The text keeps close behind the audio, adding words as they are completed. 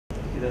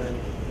Hello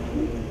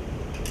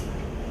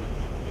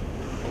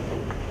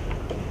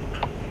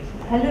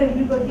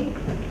everybody,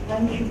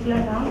 I'm Shukla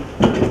now.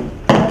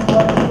 I'm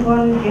working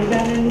on data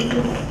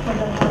analysis for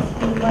the last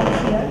 2 months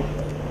here.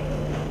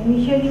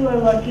 Initially we were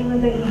working on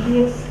the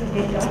EDX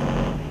data.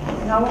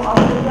 Now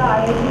after the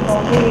IIT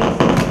Bombay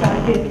exam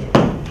started,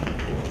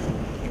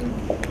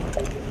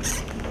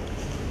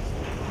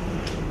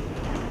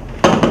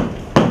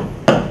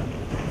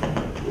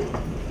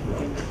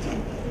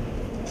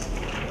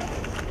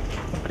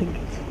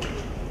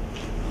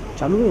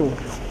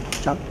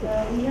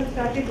 we have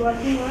started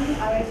working on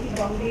IIT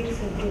Bombay's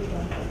data.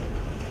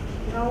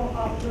 Now,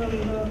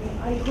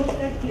 I hope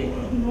that you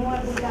know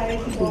about the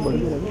IIT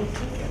Bombay's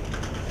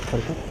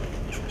courses.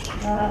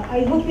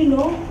 I hope you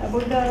know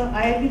about the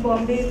IIT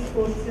Bombay's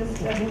courses,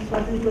 that is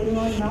what is going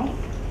on now.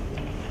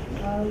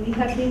 We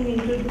have been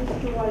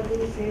introduced to all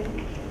those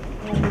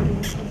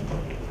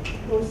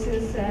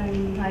courses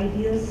and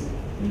ideas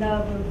in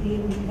the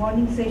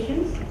morning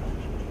sessions.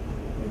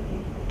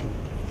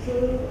 So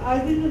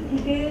I will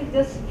today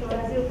just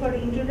as a for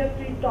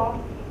introductory talk,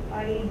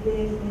 I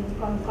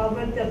will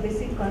cover the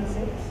basic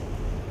concepts.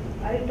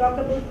 I will talk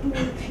about 2 or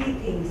 3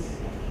 things.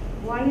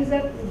 One is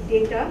the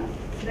data,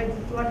 that is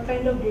what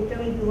kind of data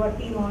we will be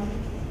working on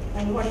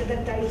and what are the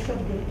types of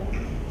data.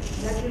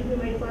 That will be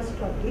my first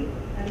topic.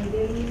 And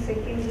then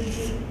second will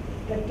be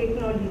the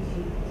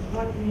technology,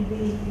 what we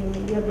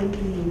are going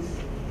to use.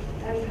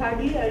 And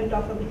thirdly, I will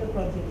talk about the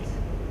projects.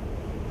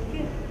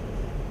 Okay.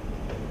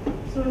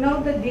 So now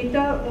the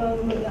data,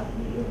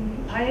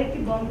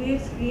 IIT Bombay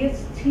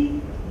creates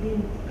 3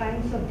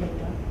 kinds of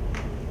data.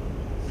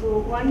 So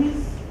one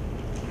is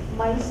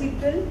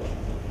MySQL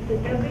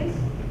database,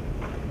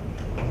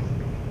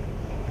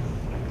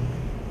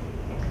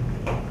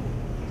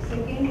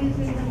 second is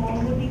in the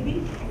MongoDB,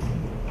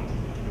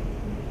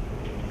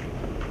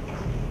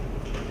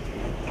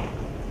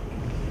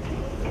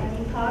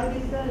 and third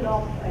is the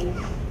log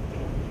files,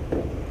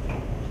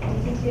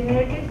 which is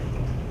generated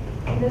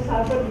in the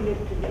server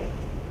directory.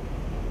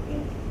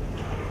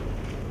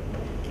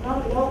 Now,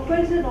 log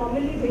files are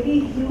normally very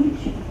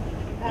huge,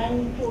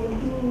 and to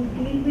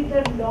deal with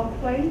the log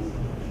files,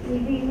 we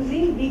will be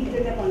using big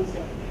data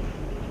concept.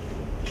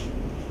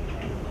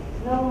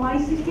 Now,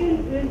 MySQL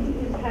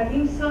is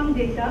having some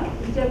data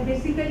which are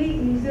basically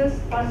users'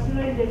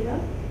 personal data,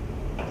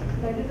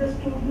 that is the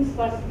student's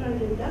personal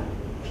data.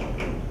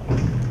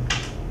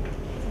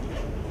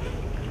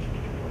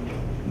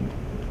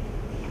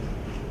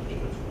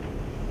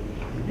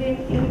 Then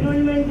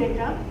enrollment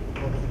data.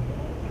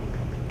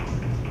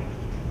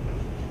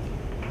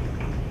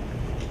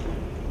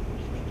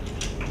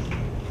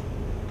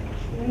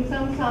 And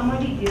some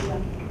summary data.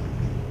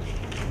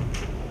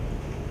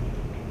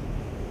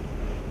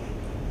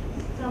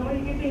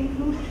 Summary data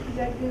includes,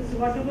 that is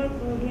whatever,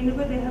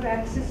 whenever they have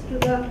access to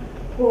the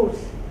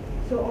course.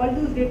 So all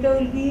those data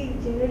will be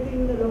generated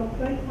in the log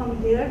file.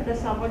 From there, the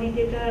summary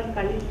data are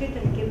collected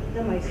and kept in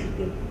the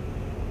MySQL.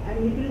 And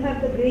it will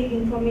have the great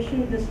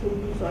information of the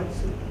students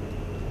also.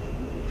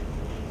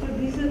 So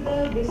these are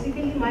the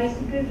basically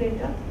MySQL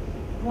data.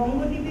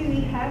 MongoDB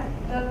will have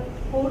the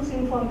course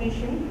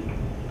information.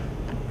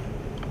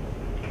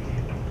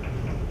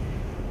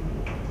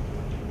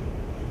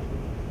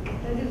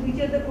 That is, which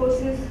are the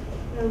courses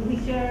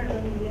which are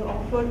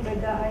offered by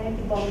the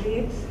IIT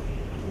Bombay.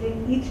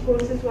 Then each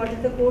courses, what is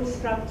the course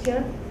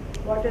structure,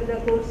 what are the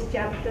course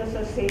chapters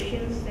or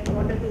sessions, then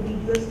what are the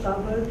videos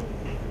covered,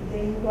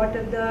 then what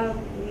are the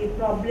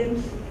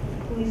problems,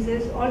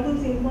 quizzes, all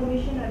those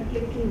information are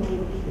kept in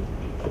MongoDB.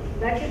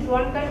 That is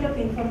one kind of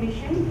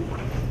information.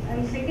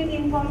 And second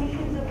information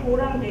is the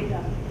forum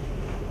data.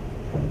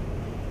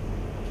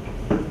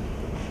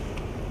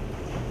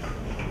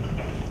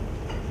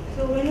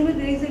 So whenever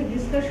there is a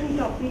discussion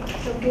topic,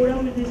 the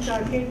forum will be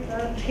started,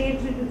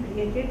 threads will be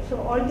created. So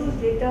all those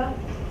data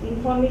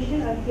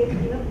information are kept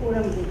in the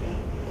forum data.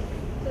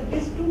 So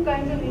these 2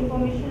 kinds of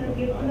information are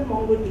kept in the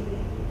MongoDB.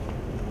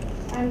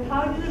 And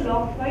third is the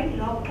log file.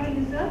 Log file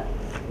is a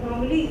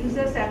normally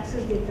users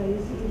access data.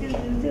 It is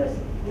users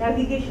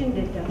navigation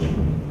data.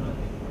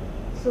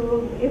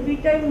 So every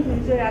time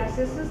user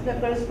accesses, the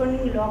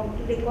corresponding log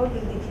record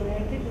will be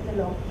generated in the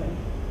log file.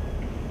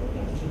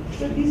 Okay.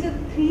 So these are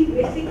 3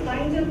 basic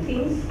kinds of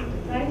things,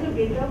 kinds of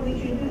data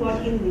which we'll be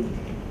working with.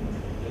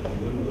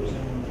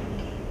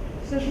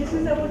 So this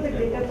is about the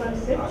data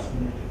concept.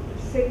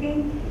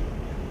 Second,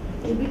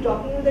 we'll be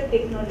talking about the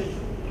technology.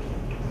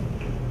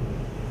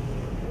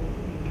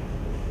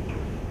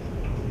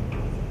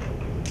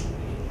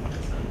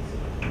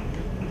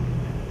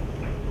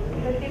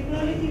 The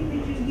technology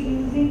which we'll be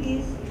using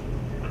is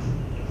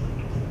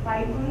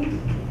Python,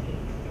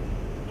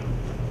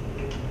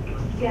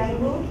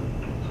 Django,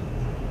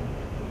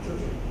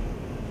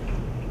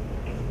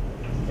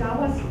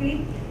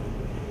 JavaScript,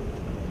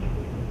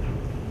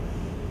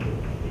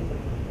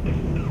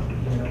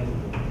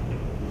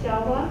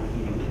 Java,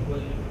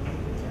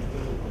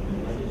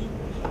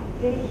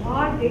 then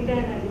R data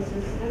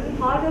analysis. Have you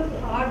heard of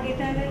R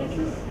data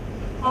analysis?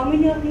 How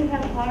many of you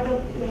have heard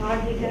of R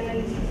data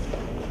analysis?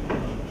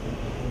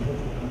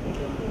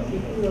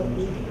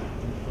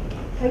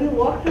 Have you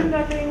worked on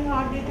data in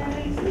art data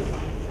analysis?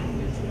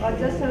 Or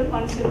just have a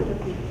concept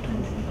of it?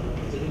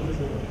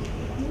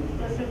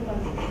 Just a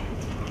concept.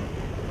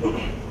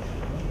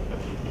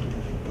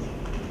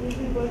 We'll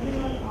be working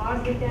on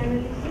art data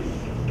analysis.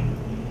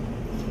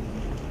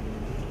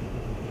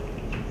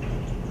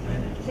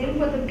 Then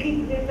for the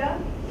big data,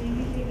 we'll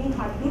be taking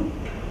Hadoop,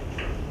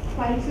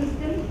 file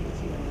system,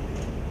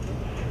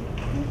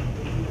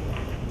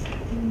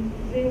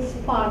 then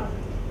Spark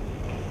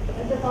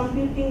as a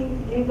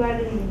computing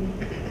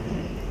environment,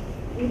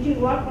 which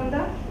will work on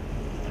the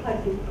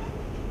Hadoop.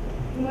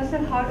 You must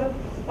have heard of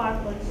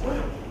Spark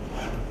also.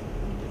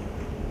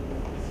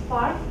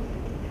 Spark.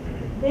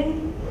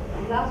 Then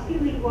lastly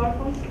we'll work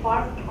on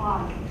Spark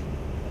R,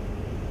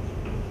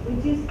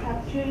 which is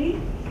actually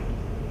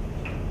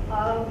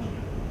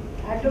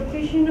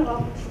adaptation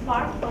of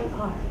Spark on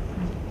R.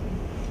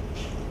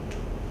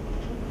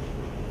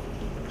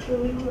 So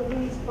we'll be working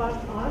on Spark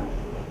R,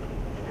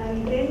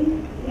 and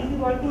then we'll be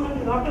working on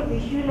a lot of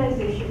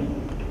visualization.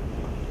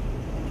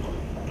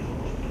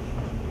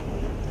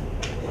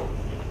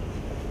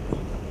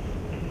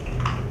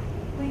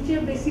 Which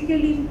are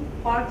basically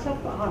parts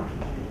of R.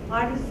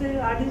 R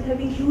is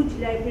having huge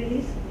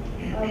libraries,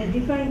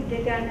 different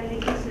data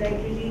analytics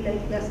library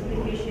like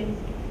classification,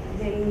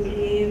 then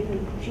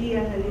tree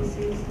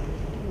analysis,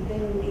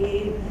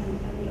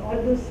 then all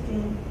those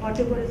things,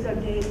 whatever is there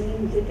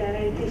in data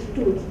analytics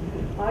tools.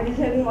 R is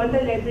having all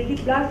the library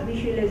plus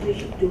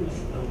visualization tools.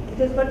 It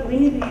has got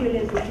many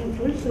visualization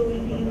tools, so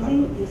we'll be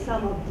using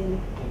some of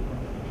them.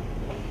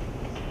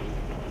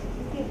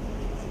 Okay.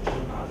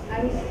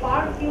 And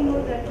Spark, you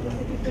know that it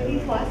is very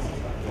fast.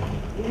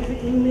 It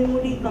is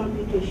in-memory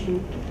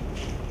computation.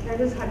 That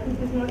is,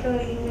 Hadoop is not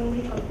a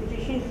in-memory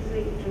computation.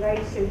 It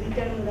writes every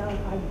time on the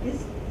hard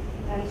disk,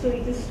 and so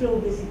it is slow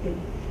basically.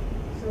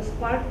 So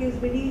Spark is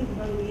very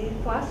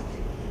fast,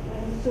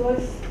 and so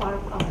is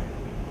Spark R.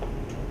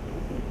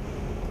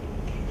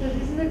 So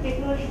this is the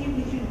technology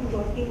which we'll be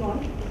working on.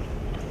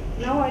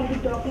 Now I'll be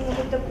talking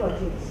about the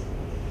projects.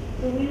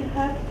 So we'll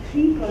have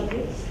 3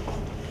 projects.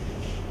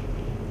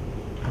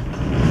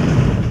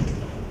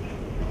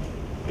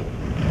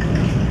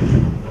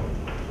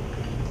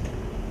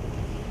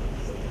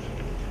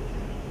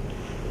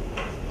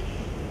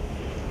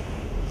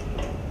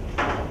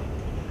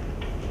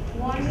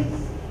 One is,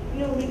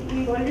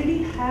 we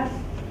already have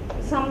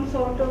some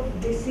sort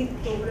of basic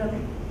program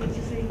which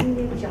is written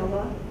in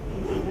Java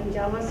and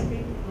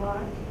JavaScript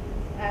R,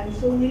 and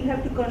so we'll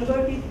have to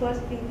convert it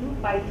first into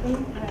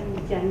Python and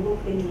Django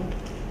framework.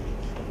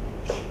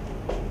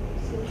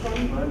 So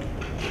convert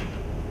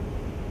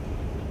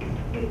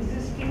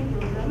existing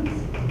programs.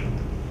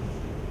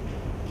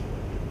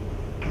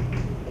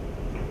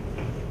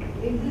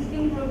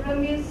 Existing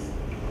program is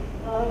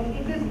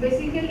it is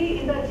basically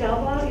in the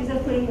Java is a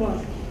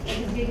framework. That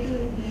is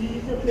J2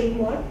 is a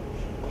framework.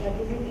 That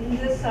is it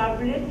uses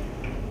servlet,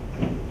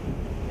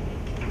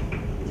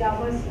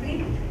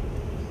 JavaScript,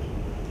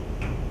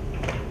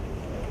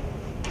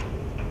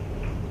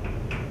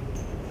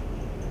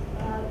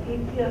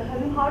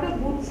 have you heard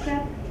of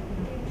Bootstrap?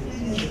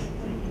 Yes.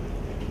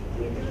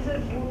 It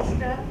uses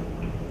Bootstrap.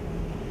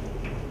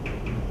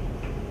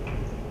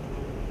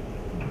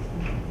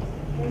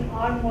 And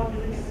R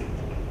modules.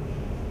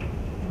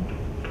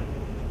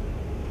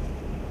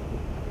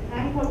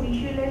 And for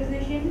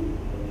visualization,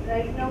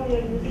 right now we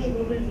are using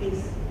Google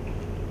Base.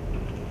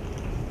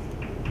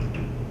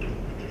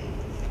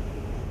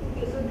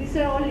 Okay, so these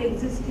are all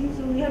existing,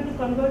 so we have to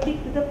convert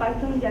it to the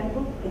Python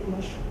Django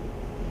framework.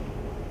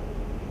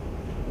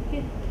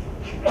 Okay.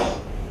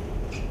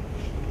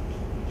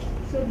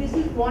 So this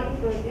is one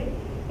project.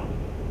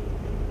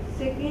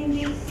 Second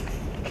is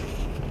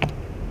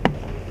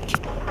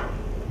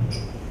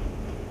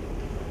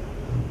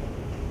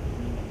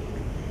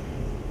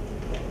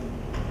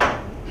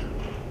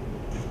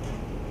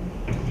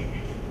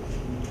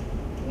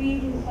we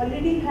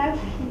already have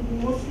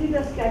mostly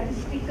the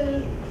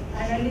statistical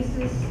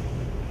analysis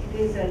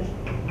result.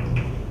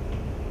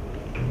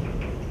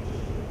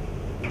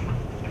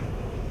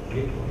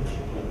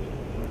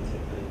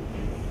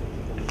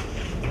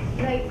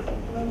 Like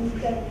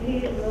that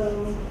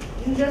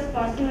users'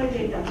 personal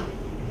data,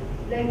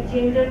 like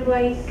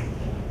gender-wise,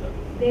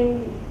 then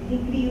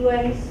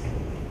degree-wise,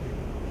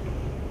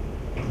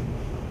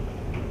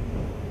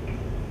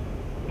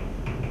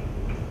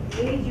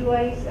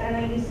 age-wise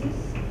analysis,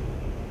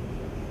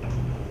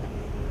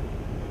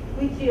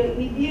 which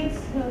EDX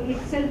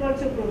itself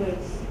also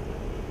provides.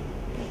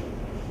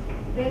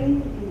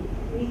 Then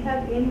we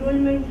have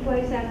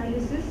enrollment-wise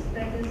analysis,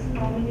 that is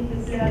how many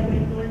people are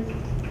enrolled,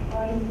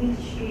 on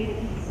which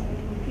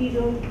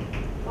period,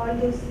 all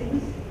those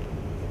things.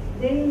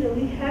 Then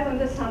we have on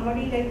the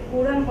summary like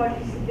forum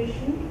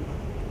participation,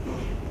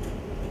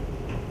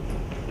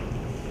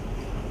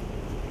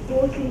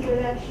 course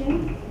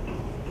interaction,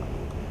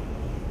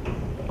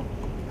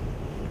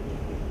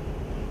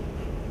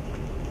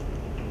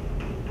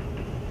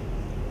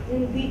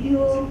 then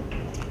video,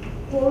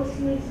 course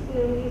it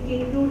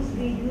includes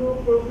video,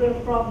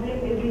 program, problem,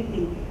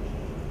 everything.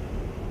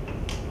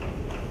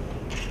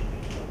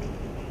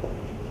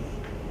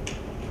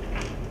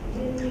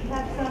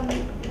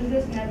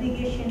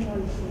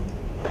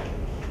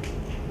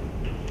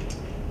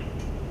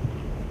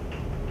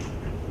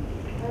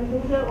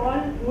 those are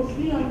all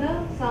mostly on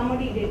the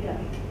summary data.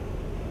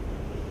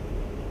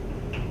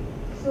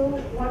 So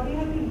what we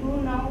have to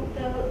do now,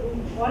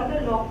 all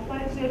the log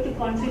files we have to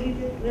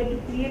consolidate, we have to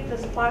create a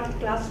Spark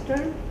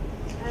cluster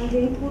and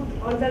then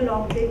put all the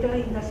log data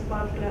in the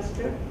Spark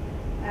cluster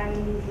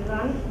and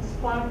run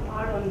Spark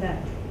R on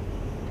that.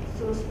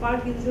 So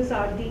Spark uses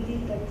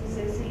RDD, that is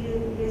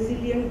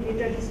resilient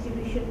data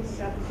distribution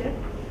structure.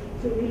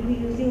 So we'll be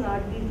using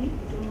RDD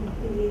to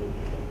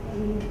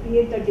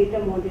create the data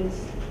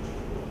models.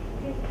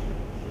 Okay.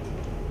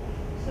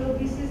 So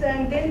this is,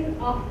 and then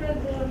after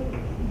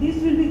this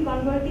will be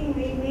converting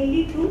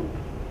mainly to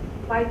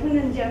Python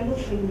and Django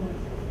framework.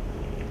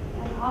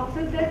 And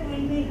after that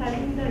we'll be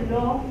having the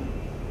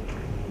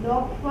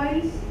log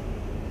files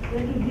that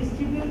will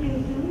distribute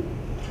into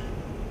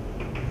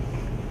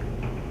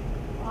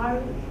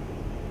our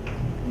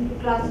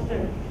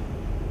cluster.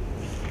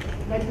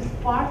 That is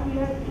Spark we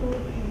have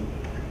to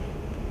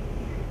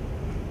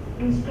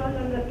install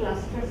on the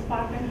cluster,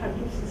 Spark and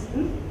Hadoop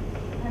system,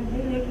 and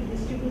then we have to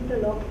distribute the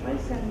log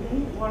files and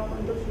then work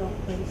on those log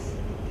files.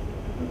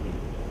 Okay.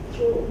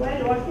 So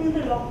while working on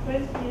the log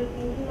files, we are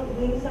thinking of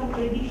doing some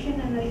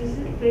prediction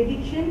analysis,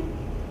 prediction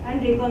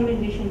and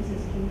recommendation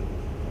system.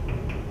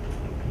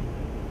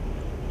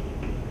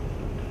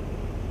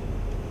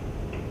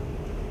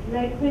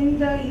 Like when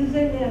the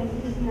user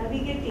is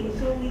navigating,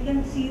 so we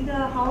can see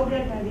how they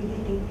are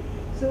navigating.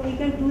 So we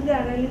can do the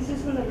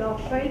analysis on the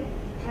log file,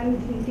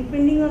 and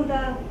depending on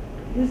the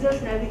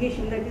user's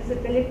navigation, that is the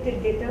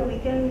collected data, we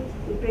can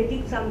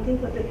predict something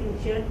for the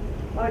future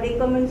or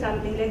recommend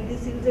something like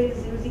this user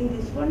is using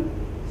this one,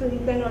 so you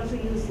can also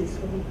use this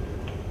one.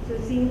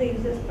 So seeing the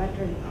user's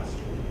pattern.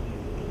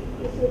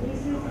 So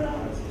this is the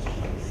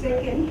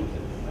second,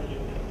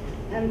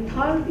 and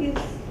third is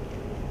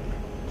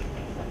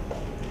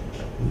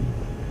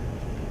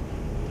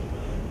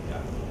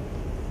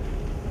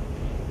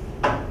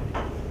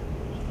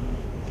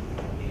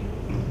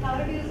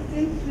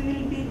since we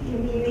will be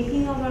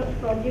making our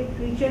project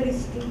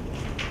futuristic,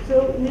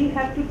 so we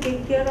have to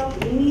take care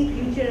of any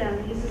future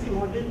analysis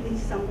model which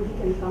somebody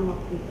can come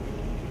up with.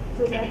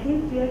 So that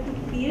means we have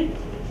to create,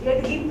 we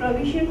have to give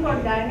provision for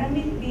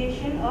dynamic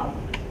creation of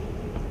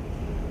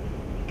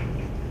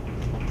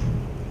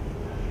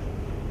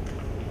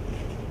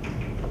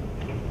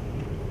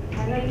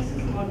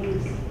analysis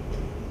models.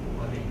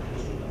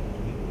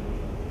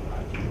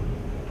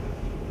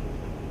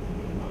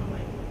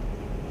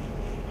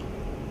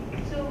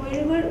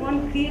 Whenever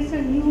one creates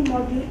a new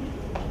module,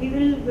 we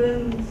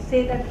will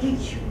say that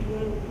which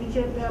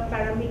are the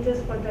parameters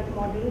for that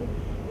module,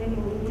 then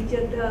which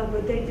are the,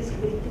 whether it is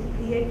going to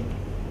create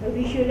a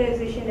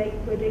visualization, like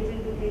whether it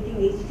will be creating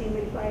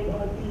HTML file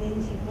or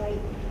PNG file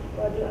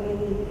or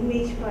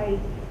image file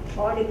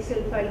or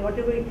Excel file,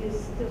 whatever it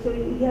is. So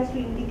he has to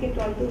indicate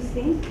all those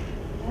things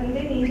and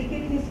then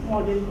indicate this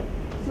model.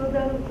 So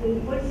the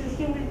word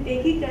system will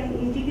take it and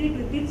integrate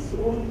with its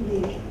own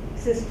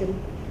system.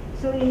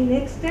 So in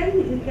next time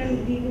you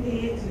can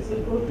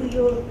go to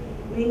your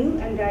menu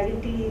and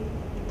directly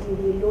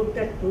load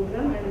that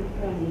program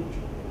and run it.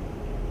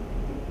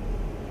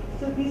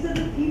 So these are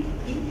the three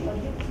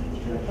projects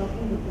which we are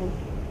talking about.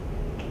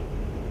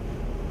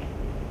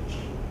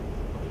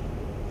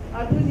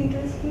 Are those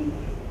interesting?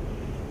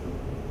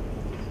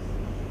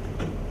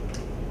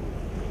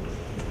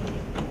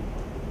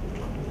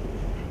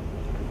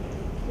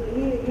 So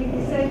you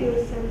decide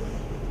yourselves.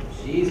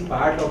 She is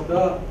part of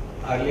the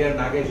earlier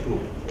Nagesh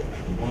group.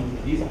 On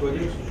these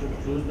projects, you should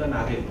choose the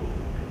Nagesh group.